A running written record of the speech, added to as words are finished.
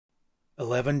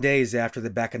11 days after the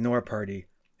Bacanora party,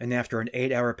 and after an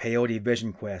 8-hour peyote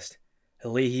vision quest,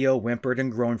 Eligio whimpered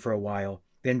and groaned for a while,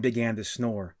 then began to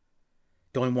snore.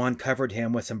 Don Juan covered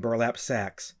him with some burlap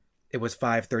sacks. It was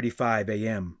 5:35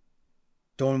 a.m.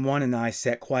 Don Juan and I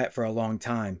sat quiet for a long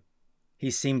time.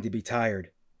 He seemed to be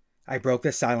tired. I broke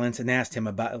the silence and asked him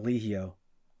about Eligio.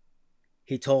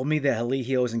 He told me that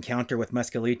Eligio's encounter with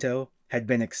Mescalito had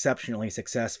been exceptionally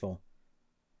successful.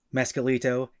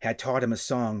 Mescalito had taught him a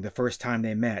song the first time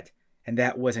they met, and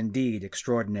that was indeed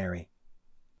extraordinary.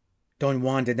 Don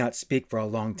Juan did not speak for a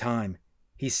long time.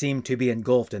 He seemed to be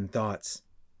engulfed in thoughts.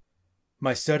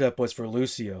 My setup was for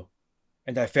Lucio,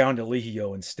 and I found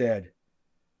Eligio instead.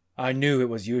 I knew it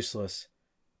was useless,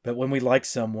 but when we like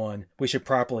someone, we should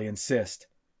properly insist,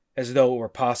 as though it were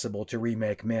possible to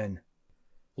remake men.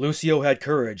 Lucio had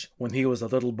courage when he was a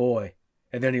little boy,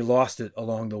 and then he lost it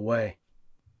along the way.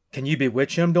 Can you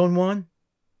bewitch him, Don Juan?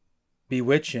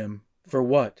 Bewitch him? For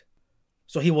what?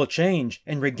 So he will change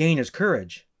and regain his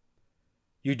courage.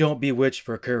 You don't bewitch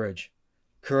for courage.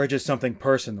 Courage is something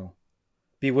personal.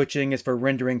 Bewitching is for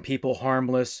rendering people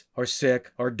harmless, or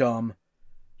sick, or dumb.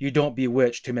 You don't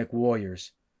bewitch to make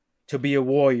warriors. To be a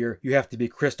warrior, you have to be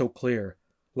crystal clear,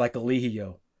 like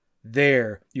Eligio.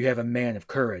 There, you have a man of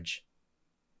courage.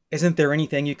 Isn't there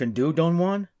anything you can do, Don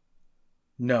Juan?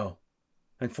 No.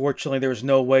 Unfortunately, there is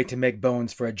no way to make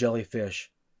bones for a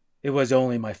jellyfish. It was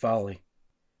only my folly.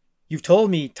 You've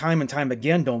told me time and time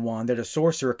again, Don Juan, that a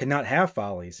sorcerer cannot have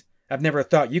follies. I've never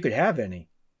thought you could have any.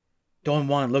 Don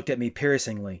Juan looked at me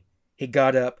piercingly. He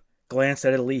got up, glanced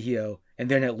at Eligio, and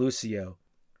then at Lucio.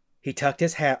 He tucked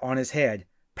his hat on his head,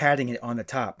 patting it on the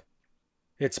top.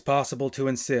 It's possible to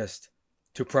insist,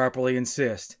 to properly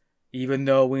insist, even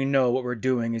though we know what we're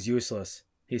doing is useless,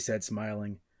 he said,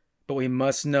 smiling. But we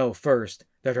must know first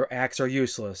that our acts are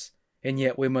useless, and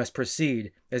yet we must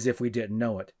proceed as if we didn't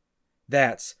know it.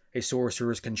 That's a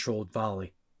sorcerer's controlled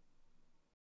folly.